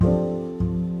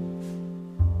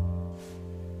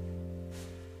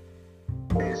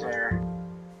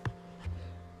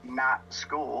not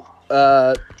school.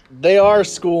 They are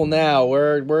school now.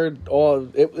 We're all.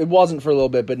 It wasn't for a little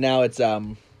bit, but now it's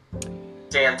Dan,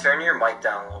 turn your mic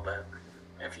down a little bit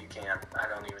if you can. I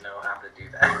don't even know how to do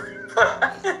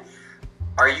that.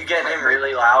 Are you getting him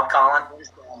really loud, Colin?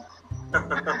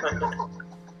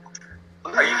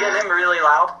 Are you getting him really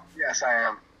loud? Yes, I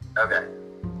am. Okay.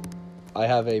 I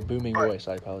have a booming voice.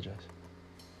 I apologize.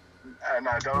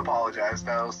 No, don't apologize.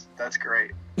 That's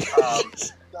great.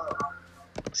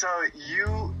 So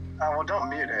you, well, don't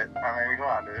mute it. I mean, come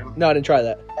on, dude. No, I didn't try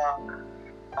that.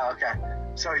 Okay.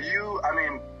 So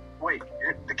wait,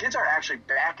 the kids aren't actually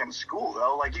back in school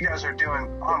though. Like you guys are doing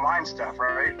online stuff,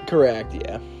 right? Correct.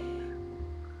 Yeah.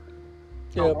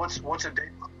 So Yep. what's a day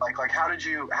like? Like how do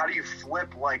you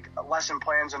flip like lesson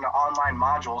plans into online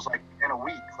modules like in a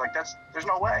week? Like there's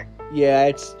no way. Yeah,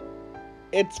 it's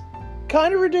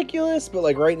kind of ridiculous, but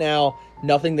like right now,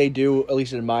 nothing they do, at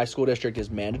least in my school district,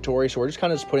 is mandatory. So we're just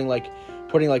kind of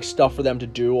putting stuff for them to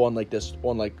do on this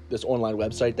online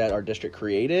website that our district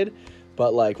created.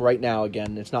 But like right now,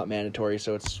 again, it's not mandatory,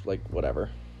 so it's like whatever.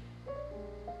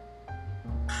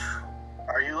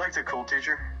 Are you like the cool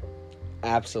teacher?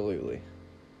 Absolutely.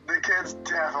 The kids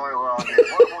definitely love you.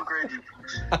 What grade do you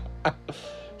teach?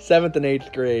 7th and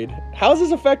 8th grade. How's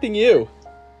this affecting you?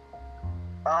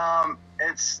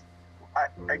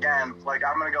 Again, like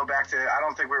I'm gonna go back to, I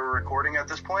don't think we were recording at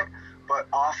this point, but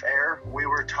off air we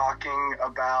were talking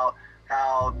about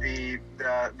how the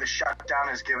shutdown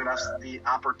has given us the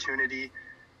opportunity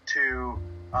to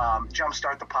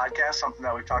jumpstart the podcast, something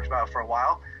that we've talked about for a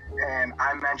while. And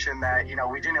I mentioned that,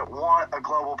 we didn't want a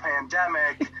global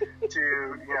pandemic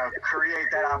to,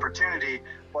 create that opportunity,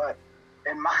 but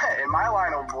in my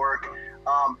line of work,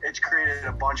 it's created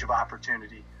a bunch of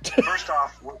opportunity. First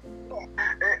off,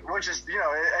 which is,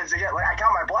 again, like I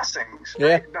count my blessings. Yeah.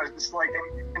 Right? No, it's like,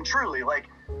 and truly, like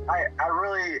I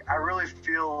really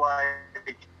feel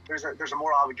like there's a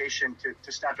moral obligation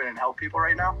to step in and help people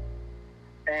right now.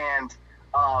 And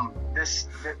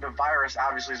the virus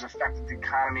obviously has affected the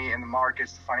economy and the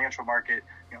markets, the financial market,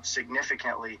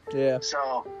 significantly. Yeah.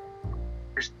 So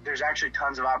there's actually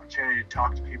tons of opportunity to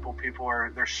talk to people.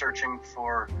 They're searching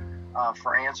for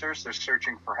answers. They're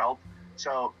searching for help.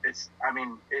 So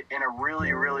in a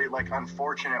really, really like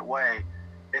unfortunate way,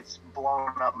 it's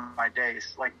blown up my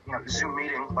days. Like, Zoom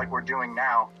meeting like we're doing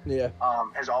now,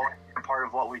 has always been part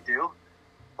of what we do.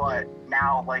 But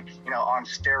now, like, on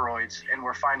steroids, and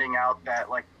we're finding out that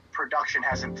like production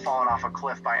hasn't fallen off a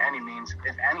cliff by any means.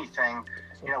 If anything,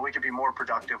 we could be more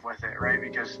productive with it, right?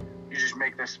 Because you just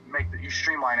you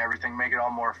streamline everything, make it all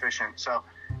more efficient. So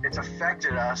it's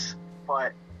affected us,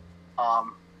 but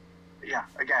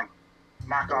again,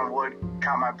 knock on wood,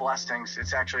 count my blessings,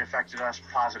 it's actually affected us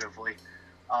positively.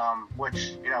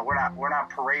 Which, we're not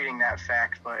parading that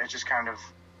fact, but it's just kind of,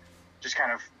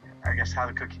 I guess, how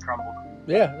the cookie crumbled.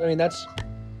 Yeah, I mean, that's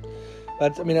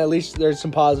at least there's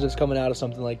some positives coming out of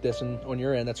something like this, and on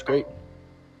your end, that's great.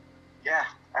 Yeah,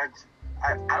 I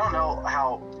don't know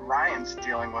how Ryan's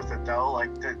dealing with it though.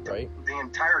 Like the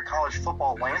entire college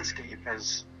football landscape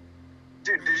has.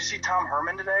 Dude, did you see Tom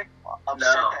Herman today?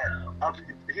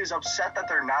 He was upset that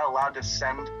they're not allowed to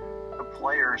send the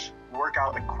players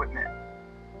workout equipment,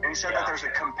 and he said that there's a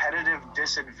competitive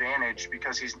disadvantage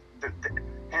because him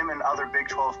and other Big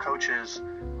 12 coaches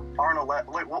aren't allowed.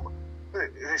 Like, well,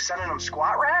 they sending them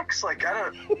squat racks? Like, I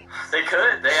don't. They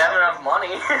could. They have enough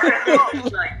money.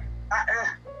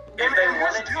 If they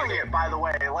wanted doing it, by the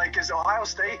way, like, is Ohio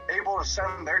State able to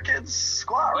send their kids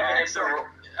squat racks?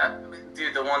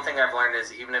 Dude, the one thing I've learned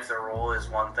is even if the rule is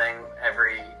one thing,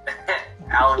 every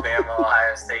Alabama,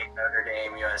 Ohio State, Notre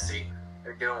Dame, USC,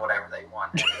 they're doing whatever they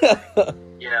want.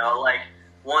 Like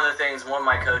one of the things one of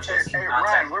my coaches. Hey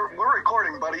Ryan, we're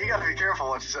recording, buddy. You got to be careful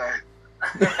what you say.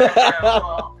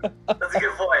 Well, that's a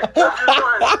good point.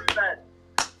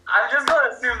 I'm just going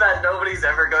to assume that nobody's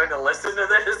ever going to listen to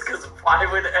this, because why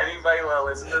would anybody want to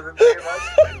listen to the three of us?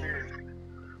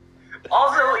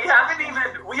 Also, we haven't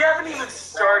even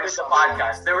started the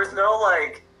podcast. There was no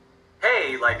like,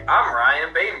 hey, like, I'm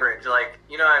Ryan Bainbridge, like,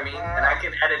 you know what I mean? And I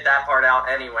can edit that part out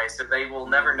anyway, so they will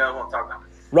never know who I'm talking about.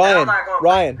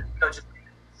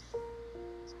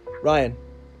 Ryan.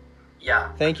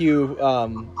 Yeah. Thank you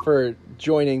for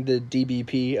joining the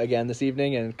DBP again this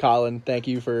evening, and Colin, thank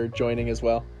you for joining as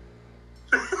well.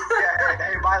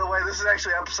 Hey, by the way, this is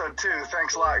actually episode 2.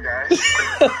 Thanks a lot, guys.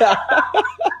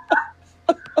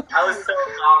 I was so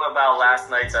calm about last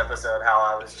night's episode, how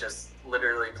I was just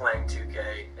literally playing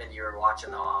 2K and you were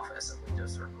watching The Office, and we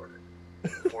just recorded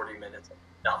 40 minutes of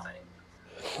nothing.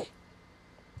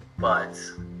 But,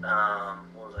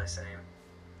 what was I saying?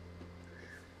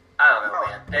 I don't know,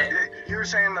 man. You were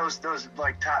saying those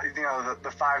like top,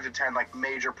 the 5 to 10 like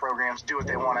major programs do what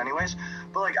they want anyways,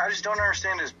 but like I just don't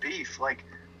understand his beef. Like,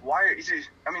 why?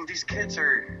 These kids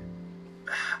are.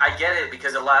 I get it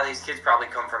because a lot of these kids probably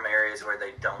come from areas where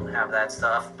they don't have that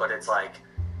stuff, but it's like,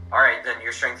 all right, then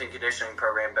your strength and conditioning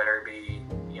program better be,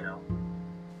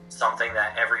 something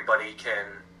that everybody can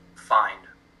find.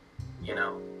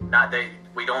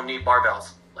 We don't need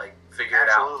barbells. Like, figure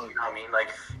Absolutely. it out. You know what I mean?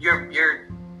 Like, you're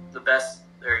the best,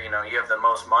 or you have the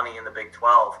most money in the Big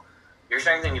 12. Your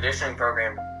strength and conditioning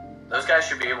program, those guys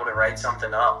should be able to write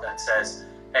something up that says,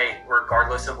 hey,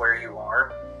 regardless of where you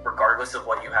are, regardless of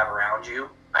what you have around you,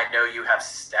 I know you have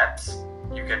steps.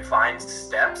 You can find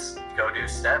steps, go do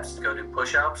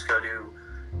push-ups, go do,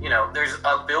 there's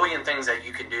a billion things that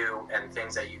you can do and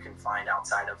things that you can find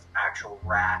outside of actual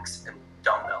racks and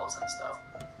dumbbells and stuff.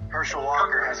 Herschel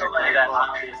Walker has a somebody great that book.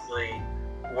 obviously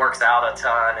works out a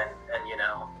ton and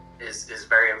is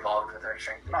very involved with our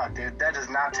strength. No, dude, that does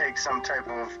not take some type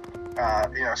of,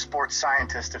 sports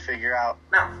scientist to figure out.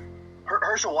 No.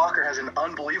 Herschel Walker has an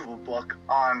unbelievable book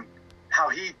on how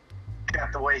he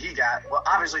got the way he got. Well,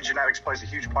 obviously genetics plays a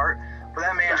huge part, but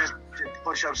that man just did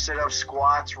push-ups, sit-ups,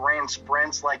 squats, ran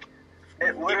sprints, like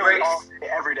it literally all day,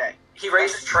 every day. He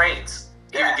raced trains.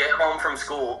 He would get home from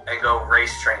school and go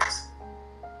race trains.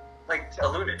 Like a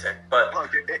lunatic, but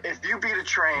look, if you beat a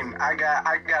train, I got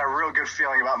a real good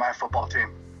feeling about my football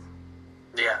team.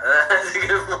 Yeah, that's a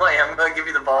good point. I'm going to give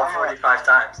you the ball 45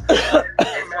 times. It's going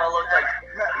to look like...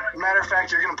 Matter of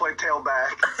fact, you're going to play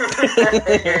tailback.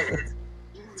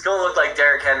 It's going to look like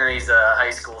Derrick Henry's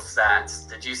high school stats.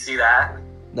 Did you see that?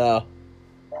 No.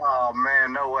 Oh,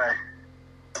 man, no way.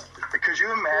 Could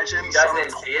you imagine... You guys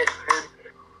didn't see it?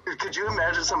 Could you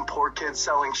imagine some poor kid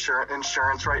selling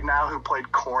insurance right now who played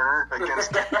corner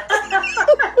against... or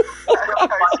something?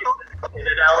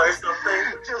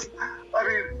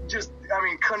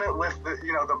 couldn't lift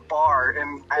the bar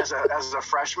and as a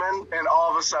freshman, and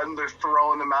all of a sudden they're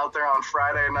throwing them out there on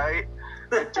Friday night,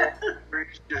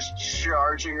 just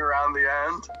charging around the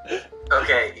end.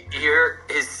 Okay, here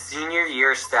his senior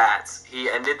year stats. He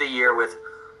ended the year with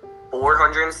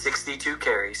 462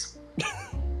 carries.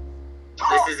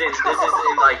 This is in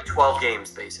like 12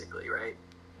 games basically, right?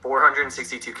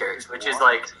 462 carries, which is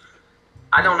like,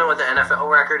 I don't know what the NFL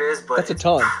record is, but that's a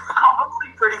ton. Probably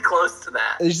pretty close to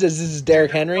that. This is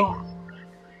Derrick Henry?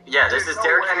 Yeah, this is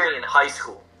Derrick Henry in high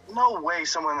school. No way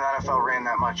someone in the NFL ran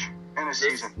that much in a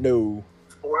season. No.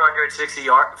 460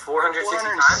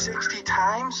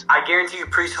 times? I guarantee you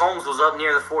Priest Holmes was up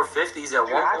near the 450s at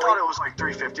one point. I thought it was like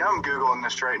 350. I'm Googling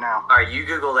this right now. All right, you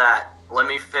Google that. Let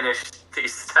me finish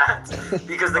these stats.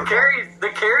 Because the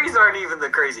carries aren't even the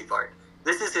crazy part.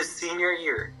 This is his senior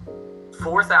year.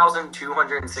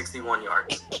 4,261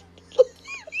 yards.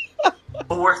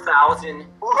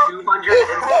 4,261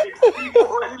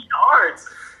 yards.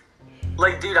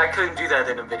 Like, dude, I couldn't do that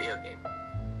in a video game.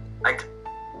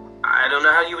 I don't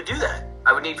know how you would do that.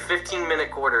 I would need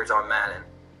 15-minute quarters on Madden.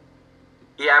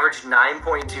 He averaged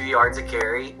 9.2 yards a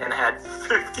carry and had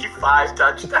 55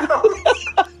 touchdowns.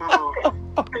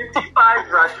 55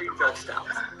 rushing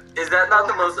touchdowns. Is that not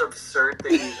the most absurd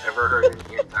thing you've ever heard in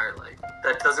your entire life?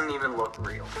 That doesn't even look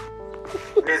real.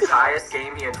 His highest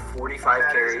game, he had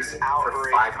 45 carries for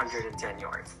 510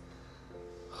 yards.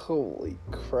 Holy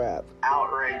crap!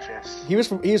 Outrageous. He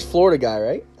was Florida guy,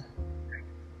 right?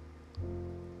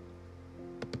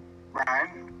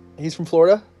 Ryan? He's from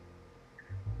Florida?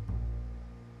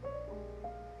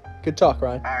 Good talk,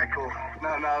 Ryan. All right, cool. No,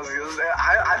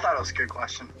 I thought it was a good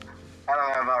question. I don't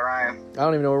know about Ryan. I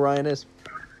don't even know where Ryan is.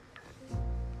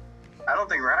 I don't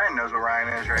think Ryan knows what Ryan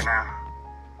is right now.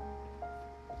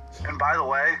 And by the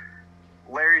way,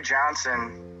 Larry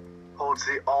Johnson holds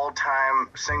the all-time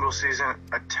single-season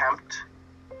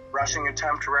rushing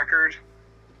attempt record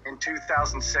in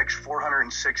 2006,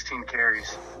 416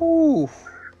 carries. Ooh.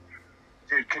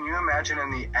 Dude, can you imagine in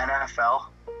the NFL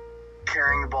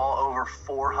carrying the ball over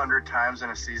 400 times in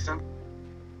a season?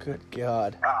 Good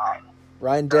God.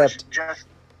 Ryan dipped. Just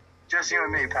you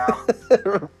and me, pal.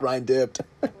 Ryan dipped.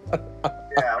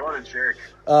 Yeah, what a jerk.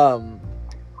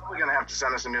 Probably gonna have to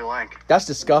send us a new link. That's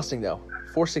disgusting, though.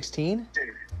 416?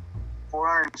 Dude,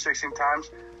 416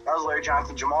 times. That was Larry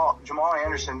Johnson. Jamal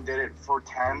Anderson did it for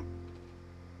 10.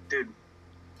 Dude,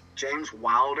 James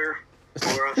Wilder,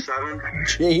 407.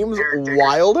 James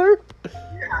Wilder?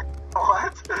 Yeah.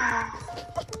 What? I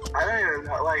don't even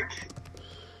know.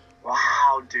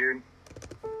 Wow, dude.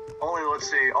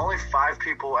 Only 5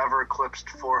 people ever eclipsed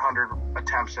 400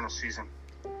 attempts in a season.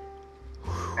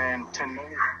 And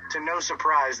to no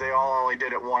surprise, they all only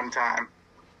did it one time.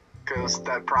 Because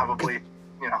that probably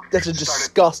That's a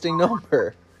disgusting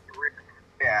number.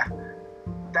 Yeah.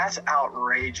 That's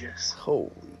outrageous.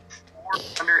 Holy.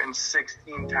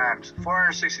 416 times.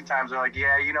 416 times, they're like,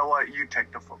 yeah, you know what? You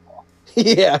take the football.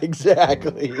 Yeah,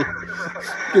 exactly.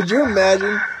 Could you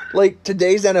imagine, like,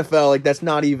 today's NFL, like, that's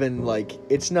not even, like,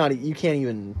 it's not, you can't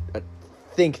even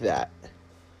think that.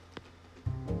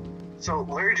 So,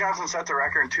 Larry Johnson set the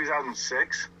record in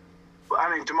 2006. I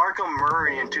mean, DeMarco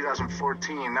Murray in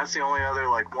 2014, that's the only other,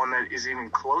 like, one that is even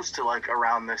close to, like,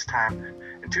 around this time.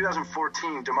 In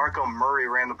 2014, DeMarco Murray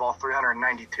ran the ball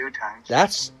 392 times.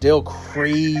 That's still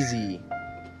crazy.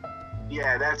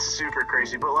 Yeah, that's super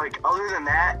crazy. But, like, other than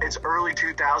that, it's early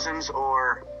 2000s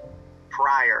or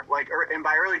prior. Like, and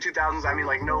by early 2000s, I mean,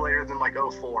 like, no later than, like,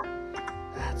 04.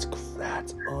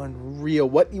 That's unreal.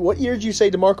 What year did you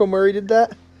say DeMarco Murray did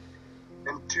that?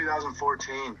 In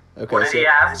 2014. Okay, What did he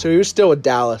have? So he was still with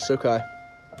Dallas. Okay.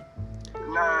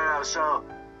 No. So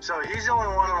he's the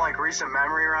only one in, like, recent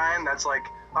memory, Ryan, that's, like,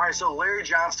 all right, so Larry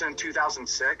Johnson in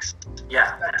 2006.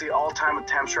 Yeah. That's the all-time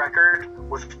attempts record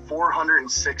with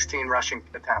 416 rushing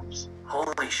attempts.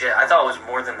 Holy shit! I thought it was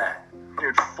more than that.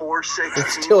 Dude, 416.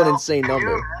 It's still an insane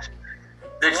number.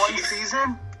 The One Chiefs,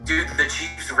 season? dude. The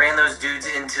Chiefs ran those dudes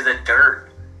into the dirt.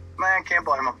 Man, can't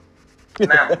blame him.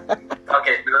 Man, fuck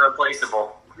it, they're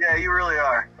replaceable. Yeah, you really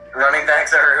are. Running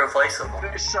backs are replaceable.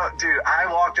 So, dude, I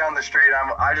walk down the street,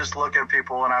 I just look at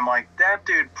people, and I'm like, that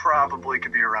dude probably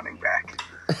could be a running back.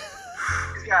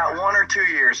 He's got 1 or 2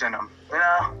 years in him. You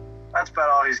know, that's about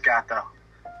all he's got, though.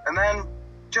 And then,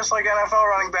 just like NFL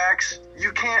running backs,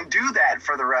 you can't do that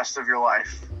for the rest of your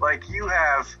life. Like, you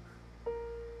have...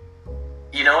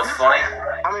 You know what's funny?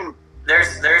 I mean... There's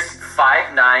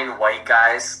 5'9" white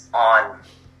guys on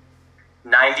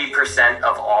 90%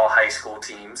 of all high school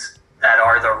teams that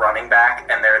are the running back,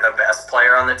 and they're the best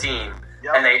player on the team,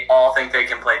 Yep. and they all think they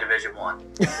can play Division I.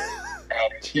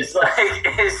 And it's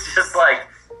just like,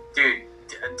 dude,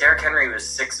 Derrick Henry was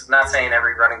 6. Not saying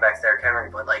every running back's Derrick Henry,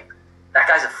 but like that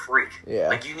guy's a freak. Yeah.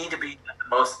 Like you need to be the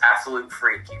most absolute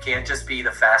freak. You can't just be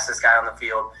the fastest guy on the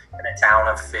field in a town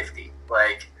of 50.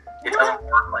 Like it doesn't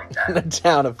work like that. In a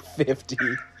town of 50.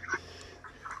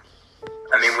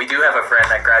 I mean, we do have a friend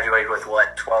that graduated with,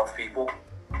 12 people?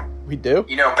 We do?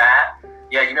 You know Matt?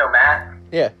 Yeah, you know Matt?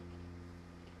 Yeah.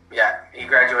 Yeah, he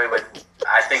graduated with,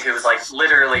 I think it was like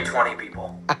literally 20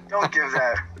 people. Don't give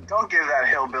that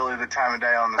hillbilly the time of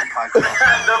day on this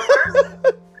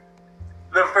podcast.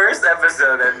 the first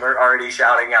episode, and we're already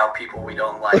shouting out people we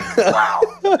don't like. Wow.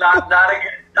 Not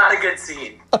a good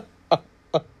scene.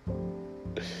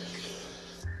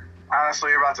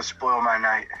 Honestly, you're about to spoil my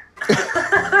night.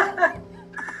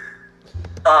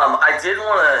 I did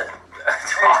want to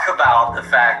talk about the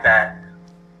fact that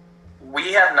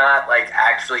we have not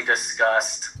actually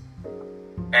discussed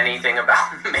anything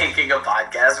about making a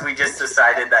podcast. We just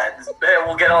decided that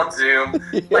we'll get on Zoom.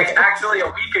 Actually, a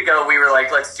week ago we were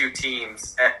like, let's do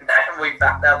Teams, and then we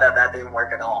found out that didn't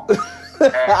work at all.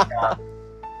 And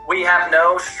we have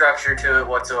no structure to it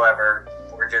whatsoever.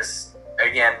 We're just,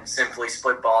 again, simply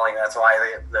spitballing. That's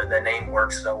why the name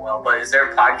works so well. But is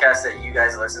there a podcast that you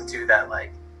guys listen to that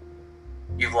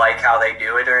you like how they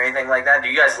do it or anything like that? Do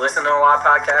you guys listen to a lot of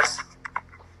podcasts?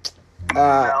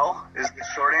 No is the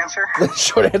short answer. The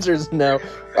short answer is no.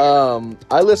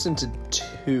 I listen to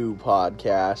 2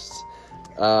 podcasts.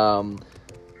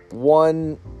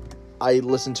 One I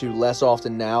listen to less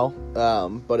often now,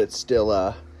 but it's still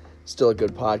a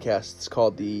good podcast. It's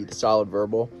called the Solid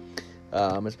Verbal.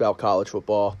 It's about college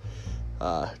football.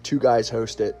 2 guys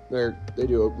host it. They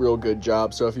do a real good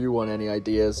job. So if you want any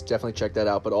ideas, definitely check that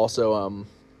out. But also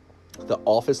the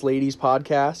Office Ladies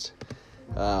podcast,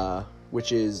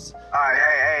 which is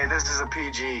hey, this is a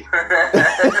PG.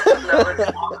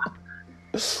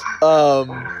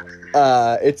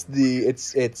 it's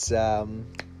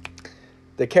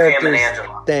the characters. Pam and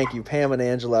Angela. Thank you, Pam and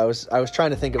Angela. I was trying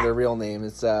to think of their real name.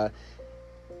 It's Jenna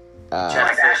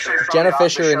Fisher. Jenna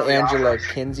Fisher and The Angela Office.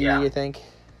 Kinsey, Yeah. I think.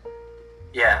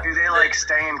 Yeah. Do they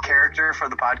stay in character for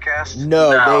the podcast?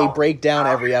 No, No. they break down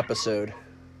every episode.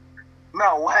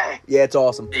 No way. Yeah, it's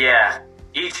awesome. Yeah.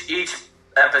 Each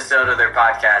episode of their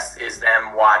podcast is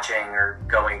them watching or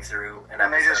going through an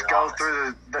And episode. they just of go Office.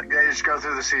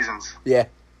 through the seasons. Yeah.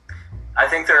 I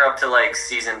think they're up to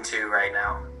season 2 right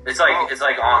now. It's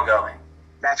ongoing.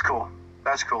 That's cool.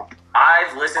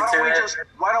 I've listened Why to don't, we it.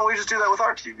 why don't we just do that with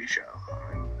our TV show?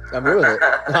 I'm good with it.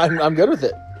 I'm good with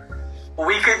it.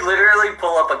 We could literally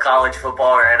pull up a college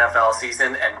football or NFL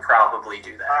season and probably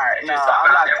do that. All right, And no, just talk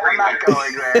about I'm not every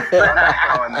going there. I'm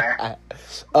not going there.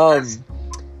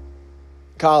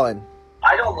 Colin.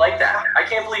 I don't like that. I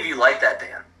can't believe you like that,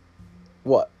 Dan.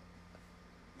 What?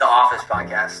 The Office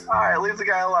podcast. All right, leave the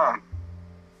guy alone.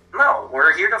 No,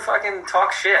 we're here to fucking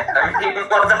talk shit. I mean,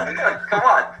 come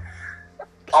on.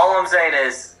 All I'm saying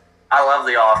is, I love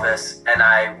The Office, and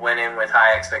I went in with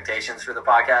high expectations for the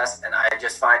podcast, and I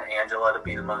just find Angela to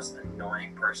be the most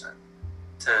annoying person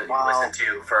to listen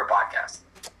to for a podcast.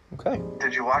 Okay.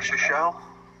 Did you watch the show?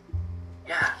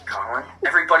 Yeah, Colin.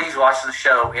 Everybody's watched the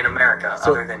show in America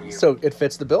other than you. So it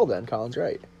fits the bill then. Colin's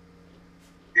right.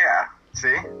 Yeah.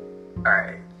 See? All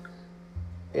right.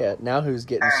 Yeah. Now who's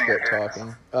getting spit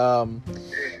talking? All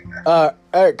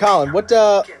right, Colin. What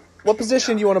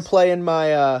position do you want to play in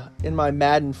my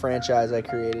Madden franchise I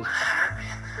created?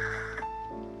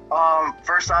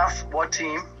 First off, what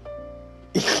team?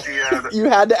 You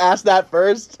had to ask that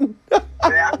first.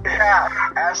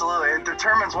 yeah, absolutely. It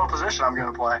determines what position I'm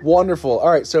going to play. Wonderful. All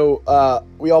right, so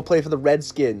we all play for the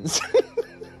Redskins.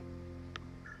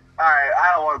 All right,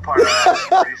 I don't want to part of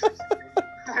that.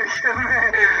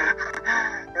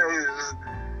 Just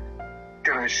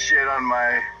gonna shit on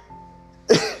my.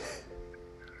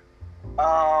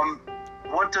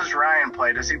 What does Ryan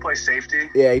play? Does he play safety?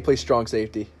 Yeah, he plays strong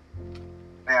safety.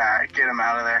 Yeah, get him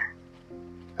out of there.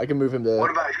 I can move him to. What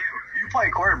about you? You play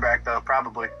quarterback though,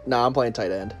 probably. Nah, I'm playing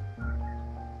tight end.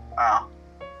 Oh.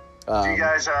 Do you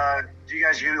guys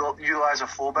utilize a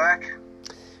fullback?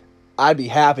 I'd be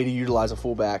happy to utilize a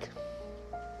fullback.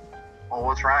 Well,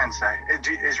 what's Ryan say?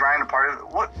 Is Ryan a part of it?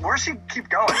 Where's he keep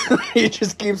going? He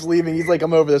just keeps leaving. He's like,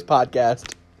 I'm over this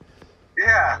podcast.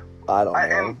 Yeah. I don't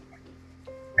know.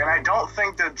 And I don't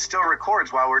think that it still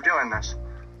records while we're doing this.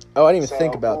 Oh, I didn't even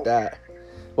think about that.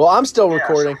 Well, I'm still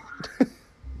recording.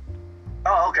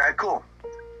 Oh, okay, cool.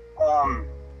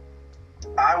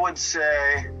 I would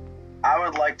say I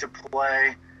would like to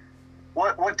play.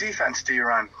 What defense do you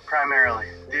run primarily?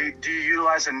 Do you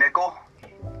utilize a nickel?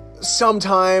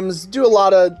 Sometimes do a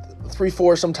lot of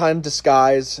 3-4, sometimes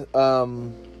disguise.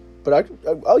 But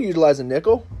I'll utilize a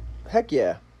nickel. Heck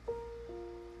yeah.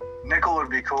 Nickel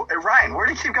would be cool. Hey, Ryan, where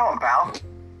do you keep going, pal?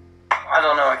 I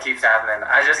don't know what keeps happening.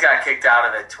 I just got kicked out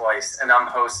of it twice, and I'm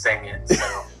hosting it,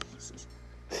 so...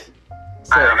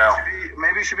 I don't know.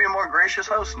 Maybe you should be a more gracious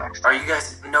host next Are time. you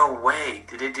guys... No way.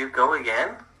 Did it go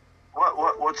again?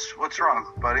 What's wrong,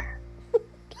 buddy?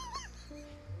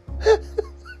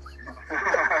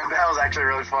 That was actually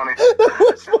really funny.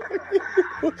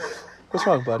 What's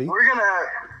wrong, buddy?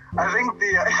 I think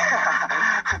we're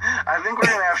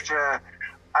gonna have to.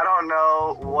 I don't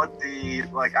know I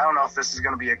don't know if this is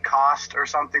gonna be a cost or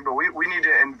something, but we need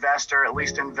to invest or at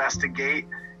least investigate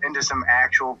into some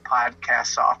actual podcast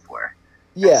software.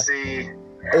 Yeah.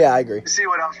 Yeah, I agree. See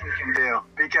what else we can do,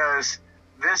 because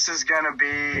this is gonna be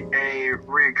a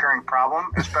reoccurring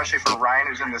problem, especially for Ryan,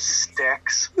 who's in the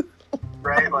sticks.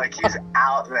 Right? Like, he's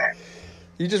out there.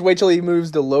 You just wait till he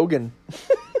moves to Logan.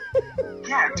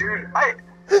 Yeah, dude.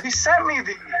 He sent me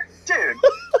the... Dude.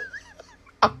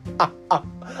 I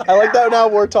like that now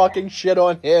we're talking shit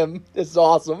on him. It's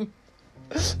awesome.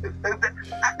 He sent me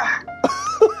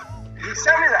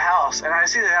the house, and I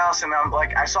see the house, and I'm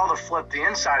like, I saw the flip. The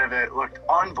inside of it looked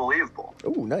unbelievable.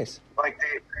 Ooh, nice. Like,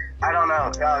 I don't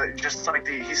know. Just like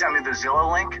he sent me the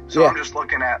Zillow link, so yeah. I'm just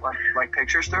looking at, like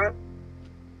pictures through it.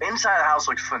 Inside the house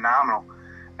looks phenomenal.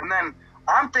 And then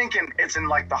I'm thinking it's in,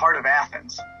 like, the heart of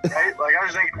Athens, right? Like, I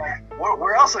was thinking, like,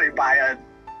 where else would you buy a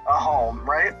home,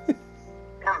 right? And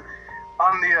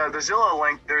on the Zillow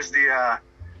link, there's the,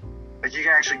 like, you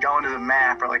can actually go into the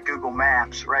map or, like, Google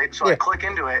Maps, right? So I click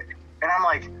into it, and I'm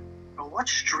like, what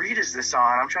street is this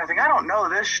on? I'm trying to think, I don't know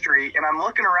this street. And I'm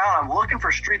looking around, I'm looking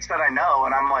for streets that I know,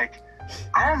 and I'm like,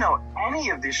 I don't know any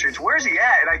of these streets. Where's he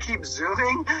at? And I keep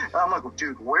zooming. And I'm like,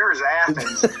 dude, where is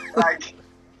Athens? Like,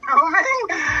 zooming.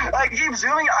 I keep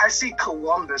zooming. I see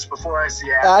Columbus before I see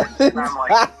Athens. And I'm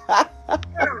like,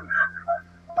 dude,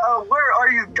 where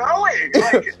are you going?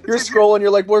 Like, you're scrolling.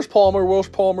 You're like, where's Palmer? Where's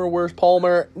Palmer? Where's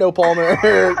Palmer? No Palmer.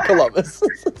 Columbus.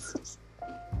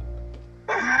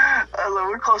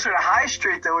 We're closer to High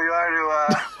Street than we are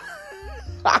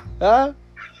to.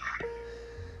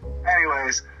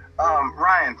 Anyways.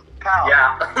 Ryan, pal.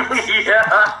 Yeah.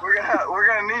 Yeah. We're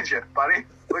gonna need you, buddy.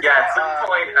 At some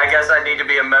point, I guess I need to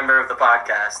be a member of the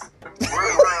podcast. We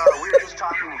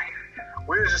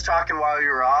were just talking while you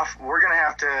were off. We're gonna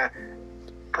have to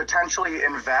potentially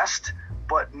invest,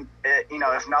 but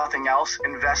if nothing else,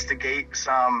 investigate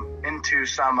into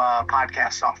some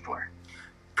podcast software.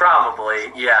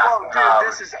 Probably, yeah. Well,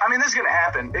 dude, this is gonna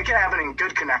happen. It can happen in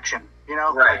good connection,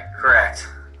 Right, correct.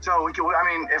 So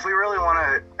if we really want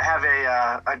to have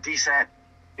a decent,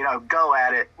 go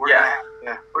at it, we're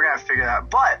gonna have to figure that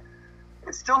out. But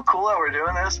it's still cool that we're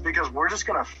doing this because we're just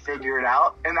gonna figure it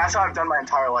out, and that's how I've done my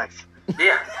entire life.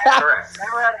 Yeah, correct.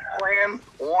 Never had a plan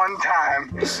one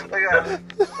time.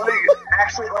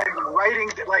 Actually, writing,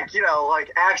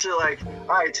 actually, all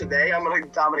right, today I'm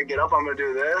gonna get up, I'm gonna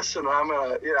do this, and I'm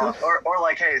gonna,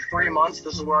 or hey, 3 months,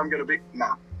 this is where I'm gonna be.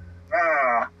 No.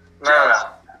 No.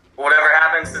 Whatever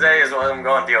happens today is what I'm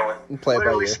going to deal with. Play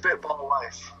Literally by ear. spitball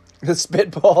life. The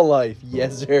spitball life,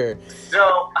 yes sir.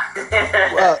 So,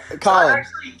 Colin, I've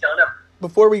actually done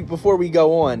before we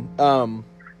go on,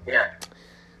 yeah.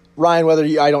 Ryan,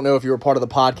 I don't know if you were part of the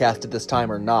podcast at this time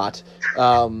or not.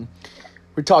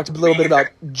 We talked a little bit about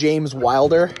James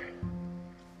Wilder.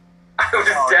 I was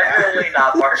definitely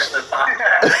not part of the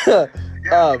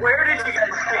podcast. Where did you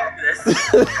guys take this?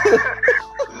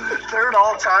 Third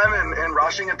all-time in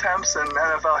rushing attempts in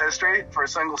NFL history for a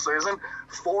single season.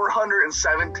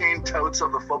 417 totes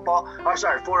of the football. I'm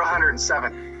sorry,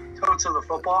 407 totes of the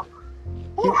football.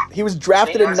 He was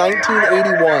drafted in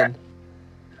 1981.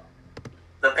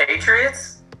 The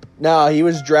Patriots? No, he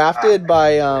was drafted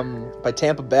by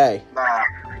Tampa Bay. Nah.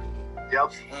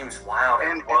 Yep. James Wilder.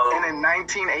 And in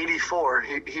 1984,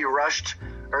 he rushed,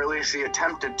 or at least he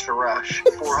attempted to rush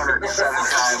 407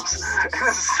 times in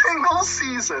a single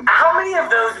season. How many of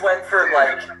those went for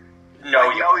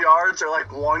no yards or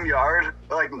 1 yard,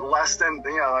 less than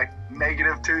 -2 yards?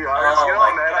 Oh, you know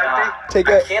what that'd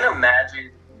be? I can't imagine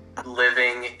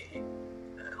living,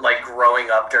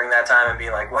 growing up during that time and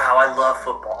being like, wow, I love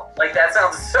football. That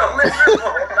sounds so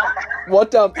miserable.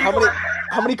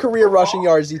 How many career rushing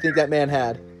yards do you think that man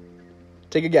had?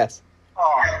 Take a guess.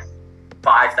 Oh.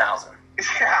 5,000.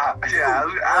 Yeah. I was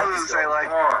gonna say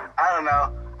I don't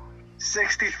know,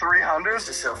 6,300. This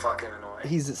is so fucking annoying.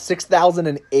 He's at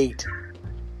 6,008.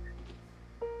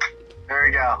 There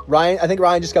you go. Ryan, I think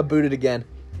Ryan just got booted again.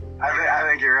 I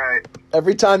think you're right.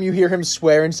 Every time you hear him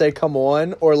swear and say "come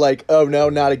on" or "oh no,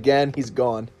 not again," he's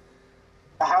gone.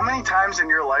 How many times in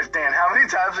your life, Dan? How many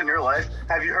times in your life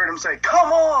have you heard him say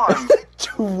 "come on"?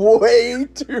 Way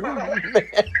too many.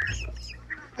 Dude,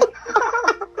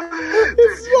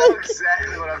 you know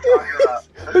exactly what I'm talking about.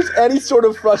 If there's any sort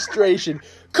of frustration,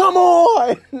 come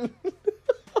on!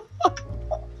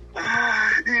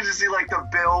 You just see the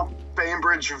Bill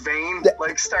Bainbridge vein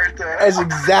start to. That's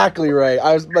exactly right.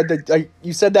 I was,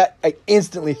 you said that, I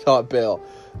instantly thought Bill.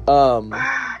 Oh, man,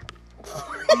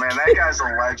 that guy's a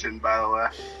legend, by the way.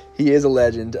 He is a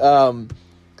legend. Man,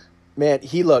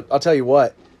 I'll tell you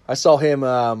what. I saw him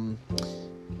at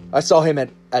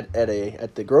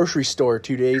the grocery store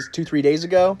 3 days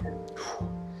ago.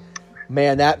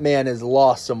 Man, that man has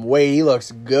lost some weight. He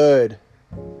looks good.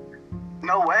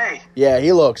 No way. Yeah,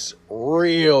 he looks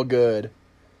real good.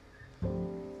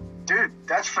 Dude,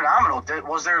 that's phenomenal.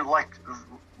 Was there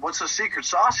what's the secret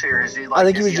sauce here? Is he I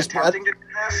think he was just attempting to do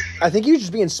this? I think he was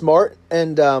just being smart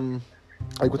and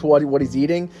with what he's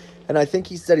eating, and I think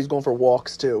he said he's going for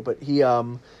walks too. But he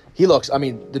looks. I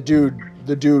mean, the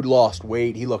dude lost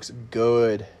weight. He looks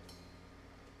good.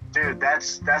 Dude,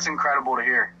 that's incredible to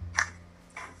hear.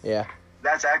 Yeah.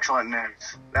 That's excellent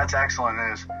news.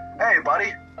 Hey,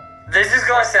 buddy. This is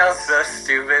gonna sound so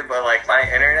stupid, but my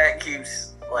internet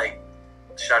keeps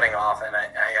shutting off, and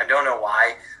I don't know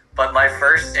why. But my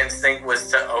first instinct was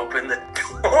to open the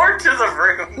door to the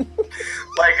room.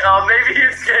 Maybe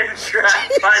it's getting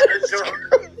trapped by the door.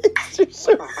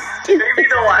 So Maybe the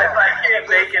Wi-Fi can't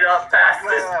make it up past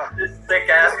this thick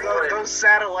ass wood. Those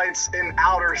satellites in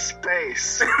outer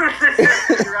space.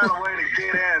 Figure out a way to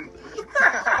get in.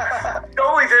 It's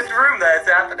only this room that's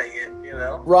happening in,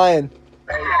 Ryan,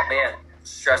 Oh, man,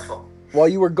 stressful. while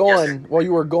you were gone,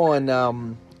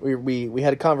 we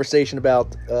had a conversation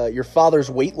about your father's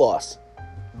weight loss.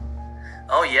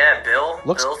 Oh yeah, Bill's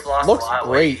lost a lot of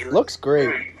weight. Looks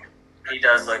great. He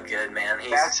does look good, man.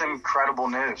 That's incredible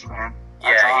news, man.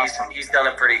 That's Yeah, awesome. he's done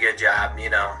a pretty good job,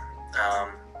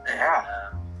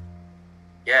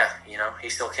 he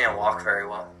still can't walk very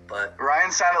well, but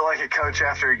Ryan sounded like a coach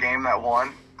after a game that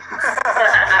won.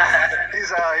 He's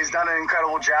done an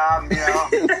incredible job. We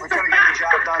couldn't get the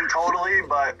job done totally,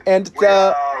 but we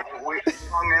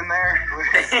hung in there.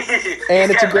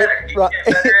 And it's a great. He's getting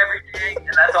better every day, and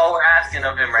that's all we're asking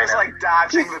of him right It's now.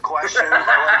 dodging the question, but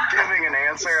giving an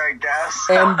answer, I guess.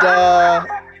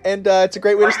 And it's a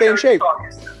great way to stay in shape.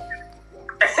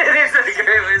 It is a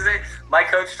great way to say. My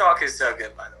coach talk is so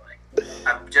good, by the way.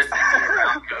 I'm just being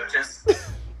around coaches.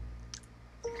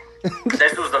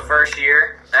 This was the first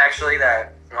year, actually,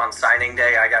 that on signing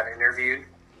day I got interviewed.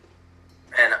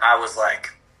 And I was like,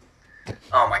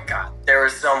 oh my God, there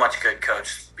was so much good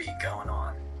coach speak going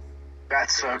on.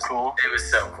 That's so cool. It was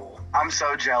so cool. I'm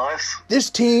so jealous. This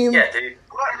team Yeah, dude.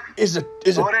 is a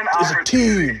What an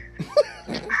team.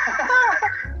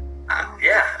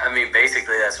 Yeah, I I mean,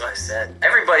 basically, that's what I said.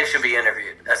 Everybody should be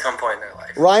interviewed at some point in their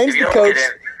life. Ryan's If you the don't coach.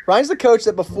 get Ryan's the coach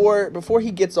that before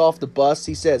he gets off the bus,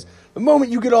 he says, "The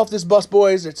moment you get off this bus,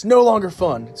 boys, it's no longer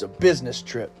fun. It's a business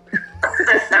trip."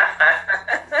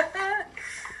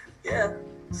 Yeah,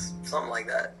 something like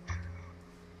that.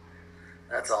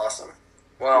 That's awesome.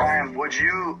 Well, Ryan, would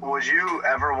you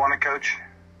ever want to coach?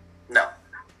 no.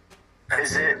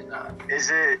 Is it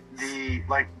the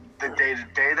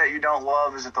day-to-day that you don't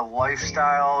love? Is it the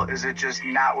lifestyle? Is it just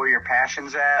not where your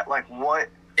passion's at? Like, what?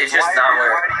 It's just not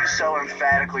where. Why do you so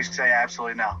emphatically say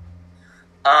absolutely no?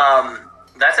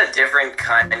 That's a different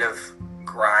kind of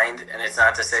grind, and it's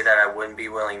not to say that I wouldn't be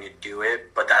willing to do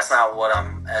it, but that's not what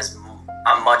I'm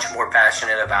much more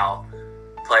passionate about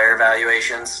player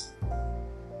evaluations.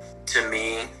 To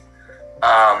me,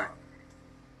 there's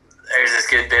this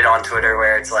good bit on Twitter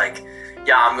where it's like,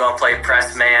 yeah, I'm going to play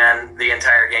press man the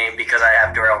entire game because I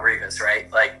have Darrelle Revis,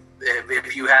 right? Like,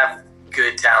 if you have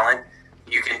good talent,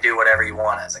 you can do whatever you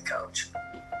want as a coach.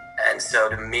 And so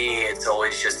to me, it's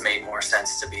always just made more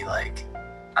sense to be like,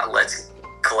 let's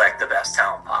collect the best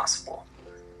talent possible.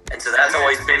 And so that's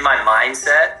always been my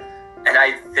mindset. And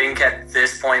I think at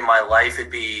this point in my life,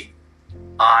 it'd be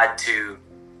odd to,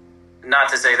 not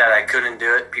to say that I couldn't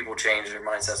do it. People change their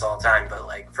mindsets all the time. But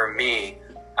like for me,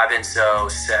 I've been so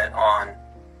set on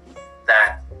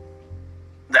that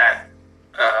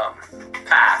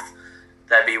path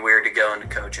that'd be weird to go into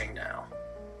coaching now.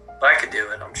 But I could do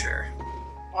it, I'm sure.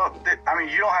 Well, I mean,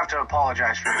 you don't have to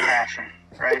apologize for your passion,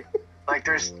 right? Like,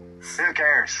 who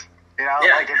cares? You know?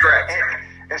 Yeah, like correct.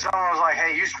 If someone was like,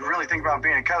 hey, you should really think about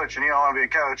being a coach and you don't want to be a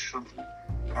coach,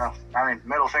 well, I mean,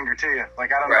 middle finger to you.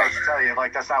 Like, I don't know what to tell you.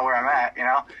 Like, that's not where I'm at, you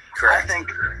know? Correct. I think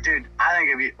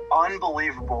it'd be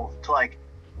unbelievable to, like,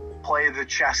 play the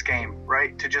chess game,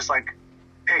 right? To just, like,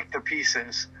 pick the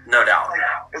pieces. No doubt.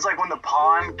 It's like when the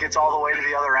pawn gets all the way to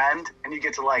the other end and you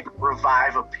get to, like,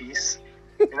 revive a piece.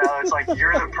 You know, it's like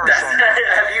you're the person.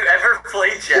 Have you ever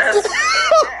played chess?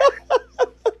 Yeah.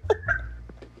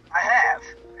 I have.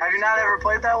 Have you not ever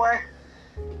played that way?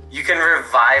 You can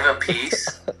revive a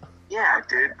piece? Yeah,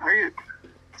 dude. Are you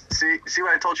see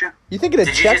what I told you? You thinking of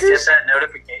Did you checkers? just get that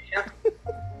notification?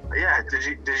 Yeah.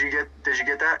 Did you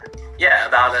get that? Yeah,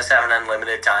 about us having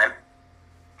unlimited time.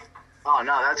 Oh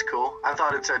no, that's cool. I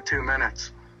thought it said 2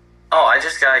 minutes. Oh, I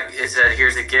just got it said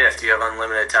here's a gift. You have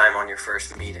unlimited time on your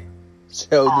first meeting.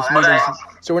 So this that's meeting's,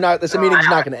 awesome. so we're not. This meeting's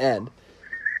not going to end.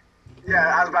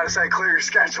 Yeah, I was about to say clear your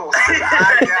schedules.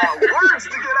 I got words to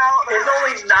get out. It's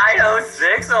only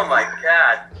 9:06. Oh my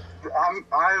god.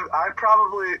 I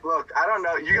probably look. I don't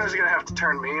know. You guys are gonna have to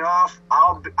turn me off.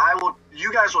 I will.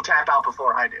 You guys will tap out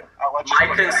before I do. I'll let you.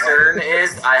 My concern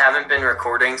is I haven't been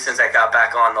recording since I got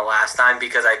back on the last time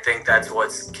because I think that's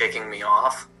what's kicking me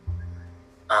off.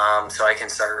 So I can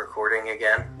start recording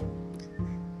again.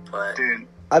 But Dude,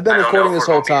 I've been I don't know recording if this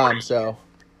we're whole gonna be time, ready. so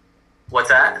What's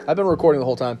that? I've been recording the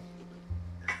whole time.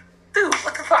 Dude,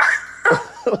 what the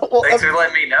fuck? Well, Thanks for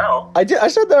letting me know. I did. I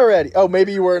said that already. Oh,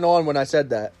 maybe you weren't on when I said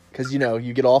that because you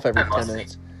get off every I 10 must be.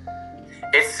 minutes.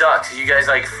 It sucks. You guys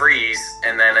like freeze,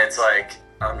 and then it's like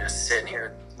I'm just sitting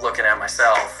here looking at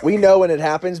myself. We know when it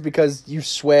happens because you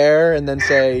swear and then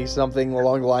say something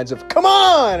along the lines of "Come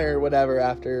on" or whatever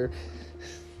after.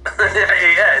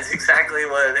 Yeah, it's exactly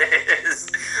what it is.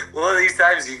 One of these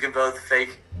times you can both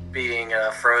fake being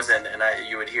frozen, and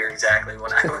you would hear exactly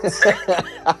what I would say.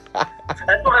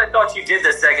 That's what I thought you did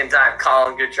the second time.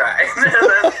 Colin, good try.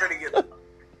 That's pretty good.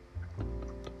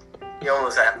 You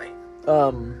almost had me.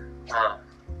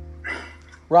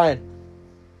 Ryan,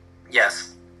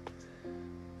 Yes.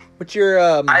 what's your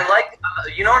I like,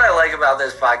 you know what I like about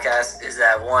this podcast is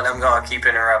that one, I'm going to keep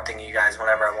interrupting you guys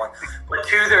whenever I want. But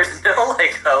two, there's no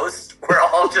like host. We're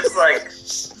all just like,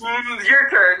 your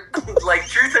turn. Like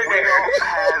truth or we dare. don't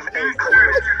have a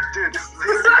clue, dude.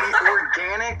 The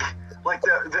organic, like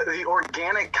the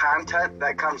organic content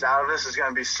that comes out of this is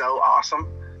gonna be so awesome.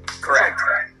 Correct.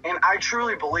 And I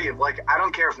truly believe, like, I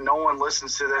don't care if no one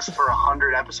listens to this for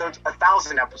 100 episodes,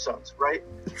 1,000 episodes, right?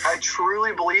 I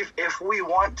truly believe if we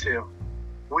want to,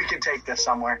 we can take this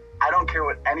somewhere. I don't care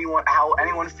how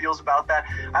anyone feels about that.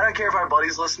 I don't care if our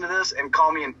buddies listen to this and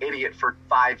call me an idiot for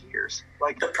 5 years.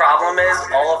 Like, The problem is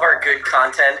all of our good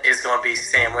content is going to be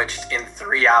sandwiched in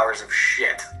 3 hours of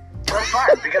shit. that's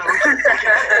fine because we can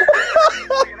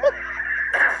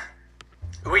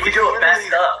We can do a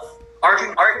best of.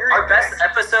 Our best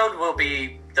episode will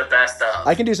be the best of.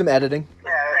 I can do some editing.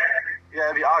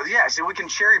 Yeah. So we can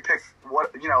cherry pick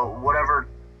whatever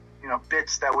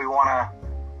bits that we want to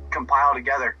compile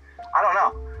together. I don't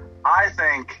know. I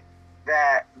think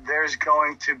that there's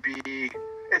going to be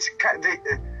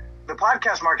the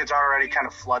podcast market's already kind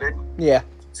of flooded. Yeah.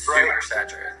 Super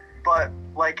saturated. But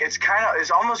like it's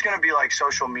almost going to be like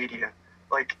social media.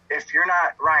 Like if you're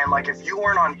not Ryan, like if you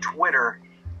weren't on Twitter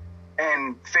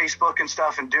and Facebook and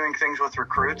stuff and doing things with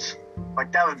recruits, like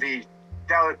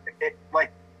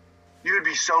you would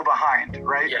be so behind,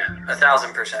 right? Yeah,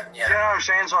 1,000%. Yeah. You know what I'm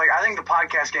saying? So like I think the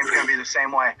podcast game's going to be the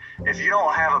same way. If you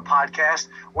don't have a podcast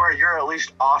where you're at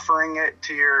least offering it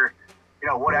to your,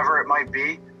 whatever it might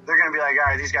be, they're going to be like,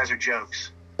 all right, these guys are jokes.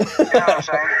 You know what I'm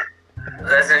saying?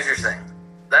 That's interesting.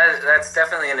 That's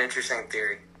definitely an interesting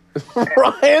theory.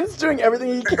 Ryan's doing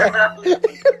everything he can.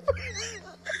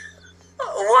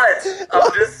 What?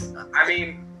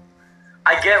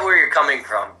 I get where you're coming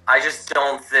from. I just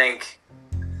don't think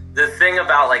the thing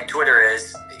about like Twitter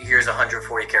is here's a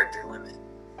 140 character limit.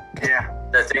 Yeah.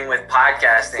 The thing with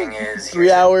podcasting is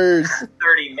 3 hours.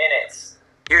 30 minutes.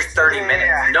 Here's 30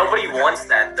 minutes. Nobody wants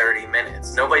that 30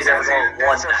 minutes. Nobody's ever going to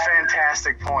want that. That's a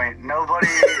fantastic point. Nobody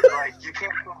like you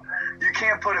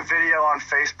can't put a video on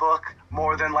Facebook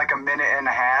more than like a minute and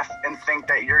a half and think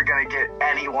that you're gonna get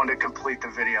anyone to complete the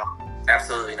video.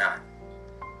 Absolutely not.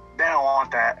 They don't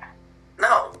want that.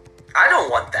 No, I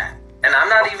don't want that. And I'm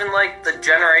not even like the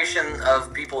generation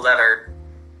of people that are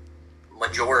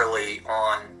majorly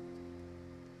on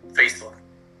Facebook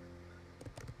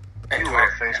and You Twitter. love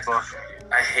Facebook.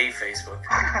 I hate Facebook.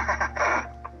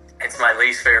 It's my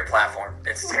least favorite platform.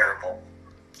 It's terrible.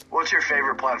 What's your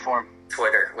favorite platform?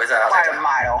 Twitter, without By a a doubt.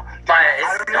 mile. It's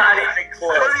not even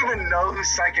close. I don't even know who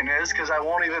second is because I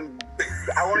won't even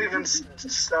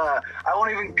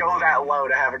go that low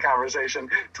to have a conversation.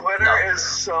 Twitter is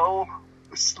so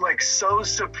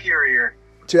superior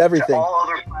To everything. to all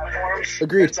other platforms.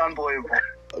 Agreed. It's unbelievable.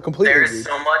 Completely There's agreed.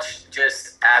 so much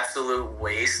just absolute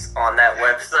waste on that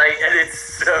website, and it's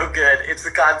so good. It's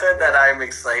the content that I'm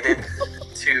excited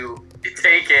to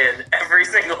take in every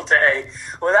single day.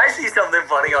 When I see something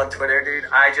funny on Twitter, dude,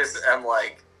 I just am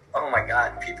like, oh my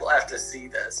god, people have to see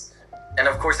this. And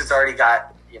of course, it's already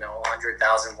got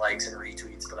 100,000 likes and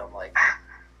retweets, but I'm like,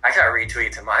 I gotta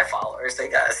retweet to my followers. They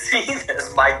gotta see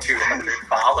this. My 200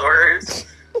 followers.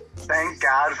 Thank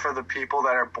God for the people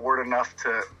that are bored enough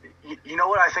to. You know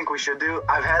what I think we should do?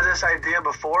 I've had this idea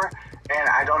before, and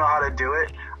I don't know how to do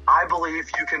it. I believe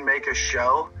you can make a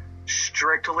show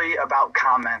strictly about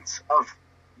comments of,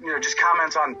 just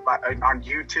comments on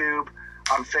YouTube,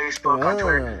 on Facebook, on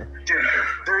Twitter. Dude,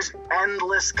 there's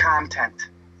endless content.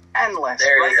 Endless.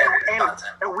 There is right? endless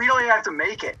content. And we don't even have to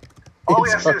make it. All we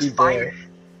have to do is find it.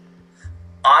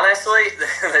 Honestly,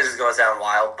 this is going to sound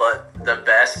wild, but the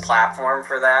best platform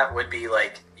for that would be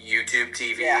like YouTube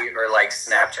TV or like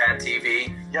Snapchat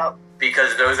TV. Yep.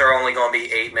 Because those are only going to be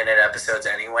 8-minute episodes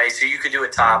anyway. So you could do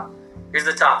here's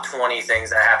the top 20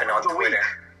 things that happened on Twitter. Week,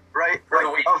 right? For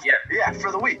the week, yeah,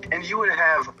 for the week. And you would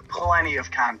have plenty of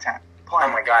content. Plenty.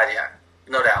 Oh my god, yeah.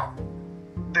 No doubt.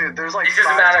 Dude, there's like it's just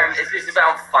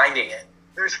about finding it.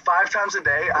 There's 5 times a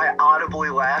day I audibly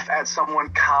laugh at someone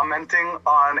commenting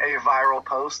on a viral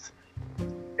post.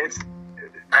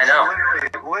 I know.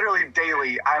 Literally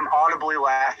daily, I'm audibly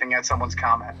laughing at someone's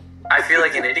comment. I feel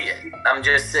like an idiot. I'm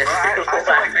just sitting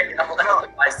laughing out loud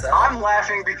at myself. I'm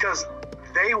laughing because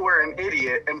they were an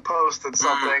idiot and posted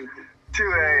something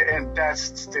and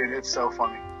dude, it's so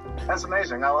funny. That's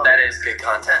amazing. I love that. it. That is good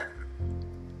content.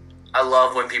 I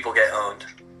love when people get owned.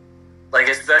 Like,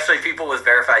 especially people with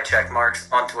verified check marks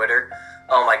on Twitter.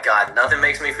 Oh my god, nothing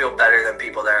makes me feel better than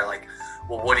people that are like,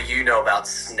 well, what do you know about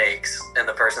snakes? And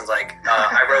the person's like,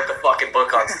 I wrote the fucking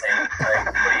book on snakes.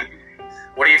 Like,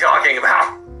 what are you talking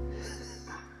about?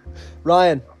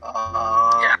 Ryan,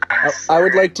 Yes. I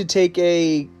would like to take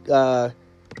a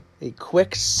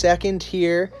quick second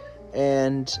here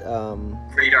and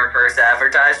Read our first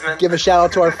advertisement. give a shout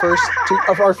out to our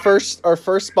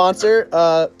first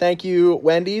sponsor. Thank you,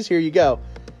 Wendy's. Here you go.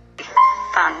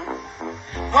 Fun.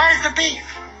 Where's the beef?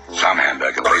 Some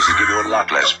hamburger places give you a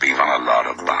lot less beef on a lot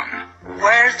of bun.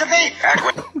 Where's the beef?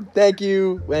 Thank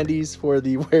you, Wendy's, for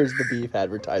the Where's the Beef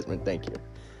advertisement. Thank you.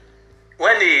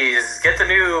 Wendy's, get the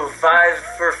new 5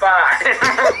 for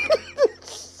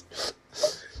 $5.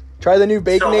 Try the new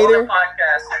Baconator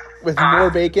podcast, with more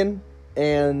bacon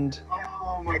and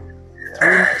Oh my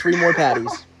three more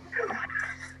patties.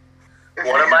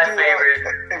 One of my favorite.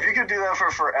 If you could do that for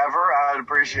forever, I would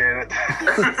appreciate it. Do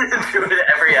it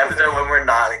every episode when we're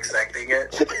not expecting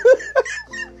it.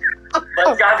 But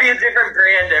it's gotta be a different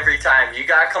brand every time. You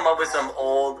gotta come up with some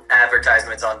old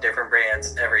advertisements on different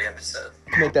brands every episode.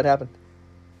 Make that happen.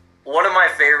 One of my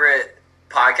favorite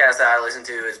podcasts that I listen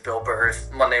to is Bill Burr's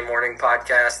Monday Morning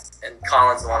Podcast, and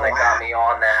Colin's the one that got me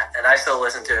on that. And I still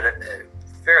listen to it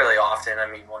fairly often. I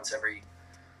mean, once every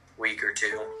week or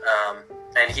two,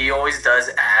 and he always does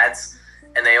ads,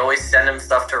 and they always send him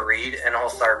stuff to read, and he'll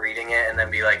start reading it, and then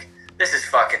be like, "This is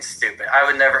fucking stupid. I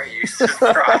would never use this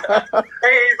product."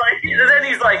 And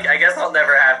he's like, "I guess I'll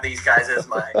never have these guys as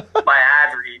my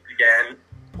ad read again."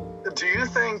 Do you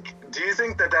think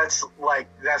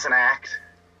that's an act?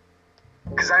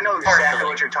 Because I know exactly Partially.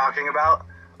 what you're talking about.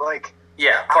 Like,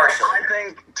 Yeah, partially. I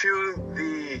think to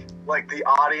the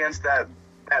audience that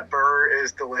Burr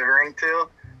is delivering to,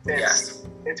 it's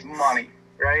money,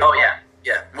 right? Oh yeah.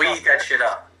 We eat that shit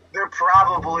up. They're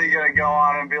probably gonna go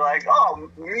on and be like, "Oh,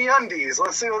 MeUndies,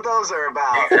 let's see what those are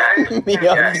about." Exactly.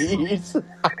 MeUndies.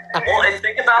 Well, and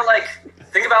think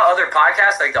about other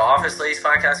podcasts, like the Office Ladies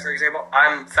podcast, for example.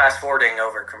 I'm fast forwarding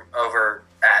over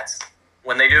ads.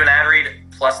 When they do an ad read,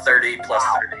 plus 30. I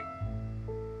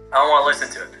don't want to listen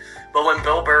to it. But when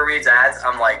Bill Burr reads ads,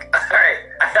 I'm like, all right,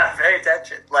 I gotta pay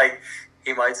attention. Like,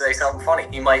 he might say something funny.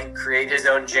 He might create his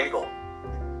own jingle.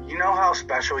 You know how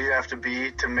special you have to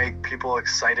be to make people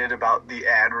excited about the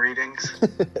ad readings?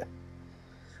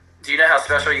 Do you know how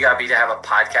special you gotta be to have a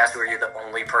podcast where you're the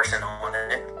only person on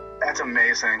it? That's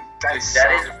amazing. That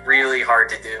is really hard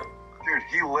to do. Dude,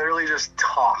 he literally just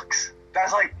talks.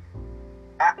 That's like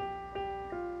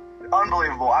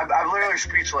unbelievable. I'm literally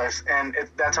speechless, and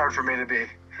that's hard for me to be.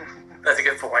 That's a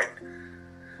good point.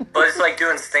 But it's like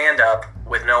doing stand-up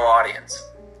with no audience.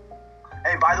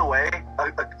 Hey, by the way,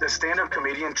 the stand-up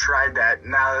comedian tried that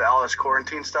now that all this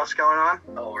quarantine stuff's going on.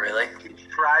 Oh, really? He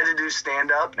tried to do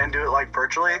stand-up and do it like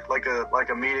virtually, like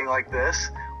a meeting like this,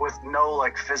 with no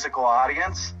like physical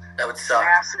audience. That would suck.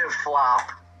 Massive flop.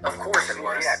 Of course it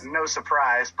was. Yeah, no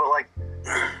surprise. But like,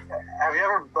 have you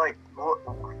ever like,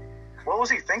 what was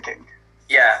he thinking?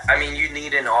 Yeah, I mean, you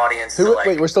need an audience to like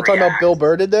Wait, we're still talking about react. Bill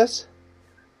Burr did this?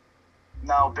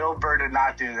 No, Bill Burr did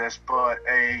not do this, but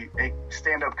a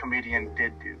stand-up comedian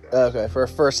did do this. Okay,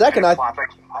 for a second And it flopped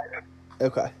like he might have.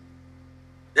 okay.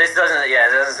 It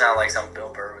doesn't sound like something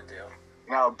Bill Burr would do.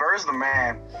 No, Burr's the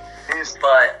man. He's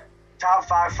But, top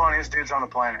 5 funniest dudes on the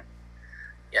planet.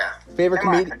 yeah. Favorite In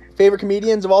my opinion. favorite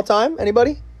comedians of all time?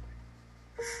 Anybody?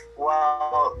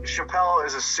 Well, Chappelle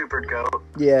is a super goat.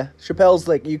 Yeah, Chappelle's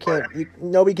like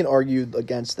nobody can argue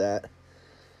against that.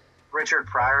 Richard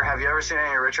Pryor. Have you ever seen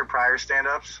any Richard Pryor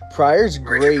stand-ups? Pryor's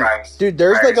great, Pryor's- dude.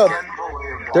 There's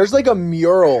Unbelievable. like a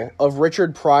mural of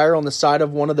Richard Pryor on the side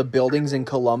of one of the buildings in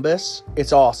Columbus.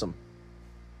 It's awesome.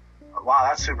 Wow,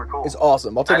 that's super cool. It's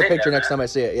awesome. I'll take I a didn't picture know next that. time I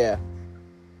see it. Yeah.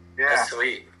 Yeah. That's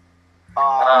sweet.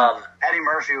 Eddie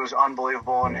Murphy was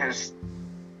unbelievable in his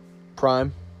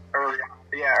Prime. early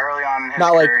on in his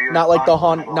Not like career. He was not like the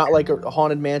unbelievable. not like a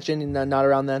haunted mansion and not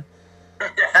around then.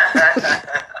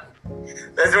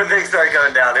 That's when things start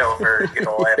going downhill for good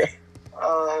old Eddie.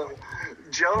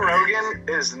 Joe Rogan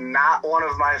is not one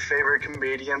of my favorite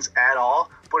comedians at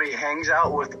all, but he hangs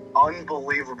out with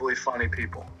unbelievably funny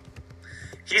people.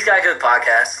 He's got good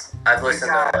podcasts. I've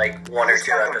listened to like one or He's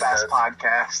two got the best episodes.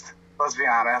 podcast. Let's be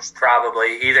honest.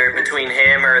 Probably. Either between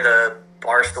him or the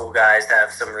Barstool guys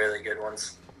have some really good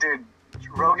ones. Dude,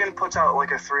 Rogan puts out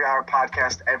like a 3-hour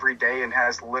podcast every day and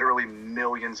has literally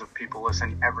millions of people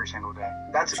listening every single day.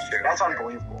 That's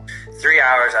unbelievable. 3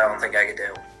 hours I don't think I could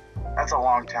do. That's a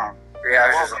long time. 3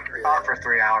 hours Well, is like really talk for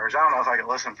 3 hours. I don't know if I could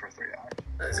listen for 3 hours.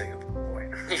 That's a good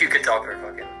point. You could talk for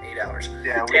fucking 8 hours.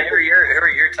 Yeah, Dan, who are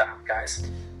your top guys?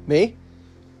 Me?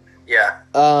 Yeah.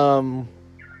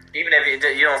 Even if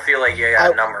you don't feel like you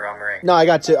got a number on the ring. No, I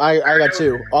got two. I got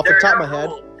two off the top of my head.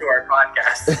 To our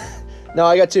podcast. No,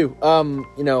 I got two.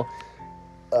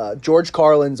 George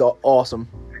Carlin's awesome.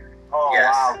 Oh,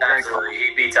 Yes, wow. Very cool. absolutely.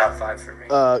 He'd be top 5 for me.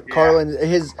 Carlin,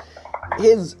 his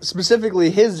specifically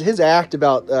his act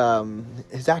about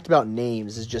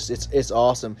names is just it's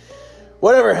awesome.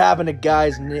 Whatever happened to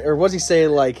guys, or what's he say?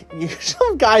 Like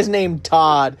some guy's named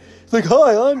Todd. It's like,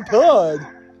 hi, I'm Todd.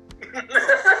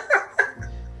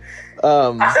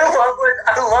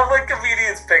 I love when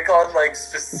comedians pick on like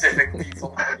specific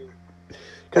people.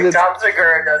 Like Tom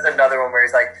Segura does another one where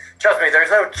he's like, "Trust me, there's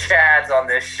no Chads on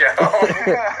this show."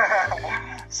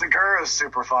 Segura's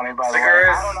super funny, by the way.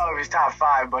 Segura's- I don't know if he's top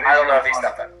 5, but I don't know if really he's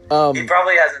funny. top 5. He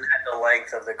probably hasn't had the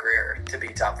length of the career to be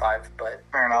top 5, but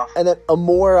Fair enough. And then a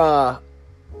more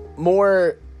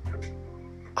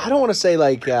I don't want to say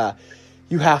like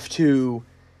you have to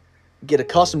get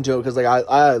accustomed to it because like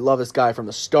I love this guy from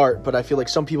the start, but I feel like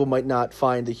some people might not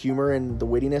find the humor and the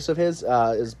wittiness of his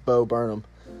is Bo Burnham.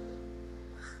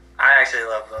 I actually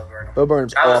love Bo Burnham. Bo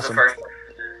Burnham's I was awesome. the first one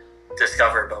to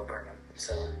discover Bo Burnham.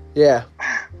 So Yeah.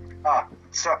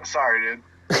 Sorry, dude.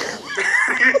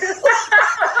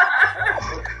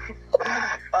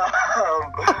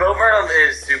 Bo Burnham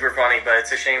is super funny, but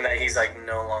it's a shame that he's like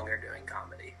no longer doing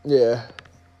comedy. Yeah.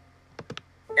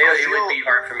 It would be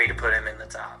hard for me to put him in the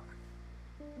top.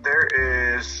 There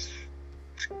is.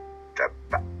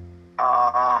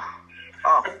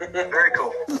 Very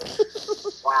cool.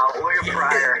 Wow, look at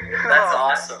Pryor. That's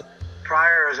awesome.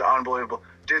 Pryor is unbelievable.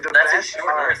 Dude, That's a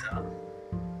short marathon.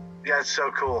 Yeah, it's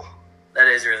so cool. That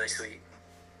is really sweet.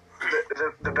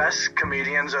 The best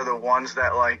comedians are the ones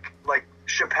that like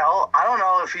Chappelle. I don't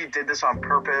know if he did this on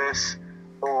purpose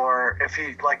or if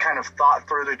he like kind of thought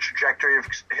through the trajectory of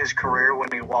his career when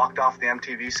he walked off the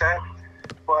MTV set,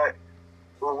 but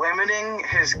limiting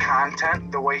his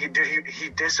content the way he did, he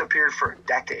disappeared for a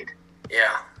decade.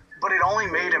 Yeah. But it only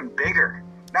made him bigger.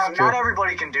 Now, not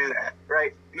everybody can do that,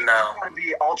 right? You No. gotta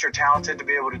be ultra talented to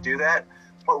be able to do that.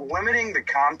 But limiting the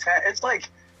content, it's like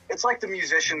the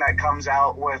musician that comes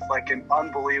out with like an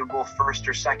unbelievable first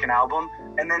or second album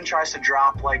and then tries to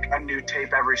drop like a new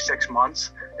tape every 6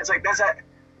 months. It's like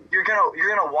you're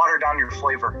gonna water down your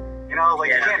flavor. You know,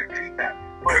 like you can't do that.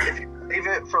 But if you leave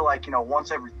it for like,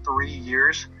 once every 3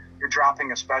 years, you're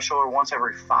dropping a special, or once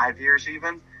every 5 years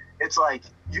even, it's like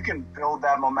you can build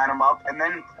that momentum up. And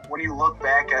then when you look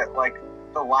back at like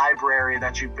the library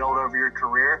that you built over your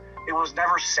career, it was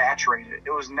never saturated.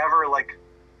 It was never like,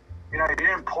 you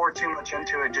didn't pour too much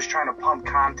into it just trying to pump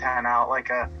content out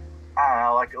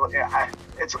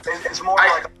it's more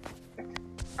like.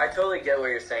 I totally get what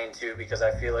you're saying too, because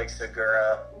I feel like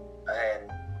Segura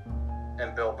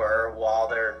and Bill Burr, while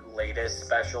their latest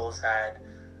specials had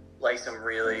like some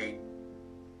really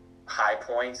high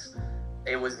points,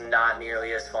 it was not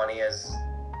nearly as funny as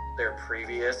their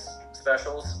previous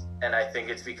specials. And I think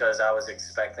it's because I was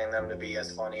expecting them to be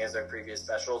as funny as their previous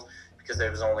specials, because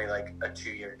there was only like a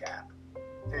 2-year gap.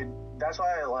 Dude, that's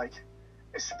why I like,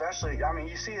 especially,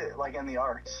 you see it like in the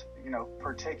arts,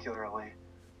 particularly,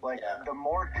 like the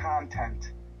more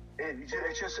content,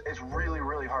 it's really,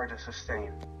 really hard to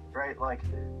sustain, right? Like,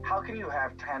 how can you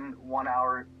have 10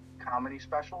 1-hour comedy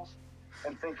specials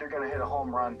and think you're going to hit a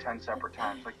home run 10 separate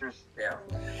times? Like,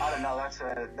 I don't know,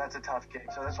 that's a tough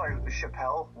gig. So that's why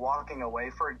Chappelle walking away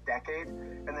for a decade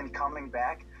and then coming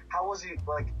back, how was he,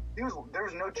 like, there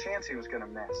was no chance he was going to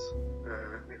miss.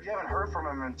 You haven't heard from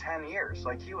him in 10 years.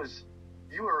 Like, you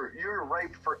were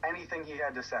ripe for anything he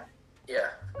had to say.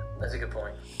 Yeah, that's a good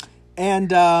point.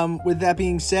 And with that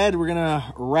being said, we're going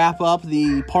to wrap up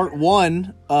the part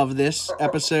 1 of this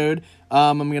episode.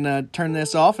 I'm going to turn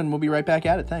this off, and we'll be right back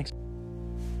at it. Thanks.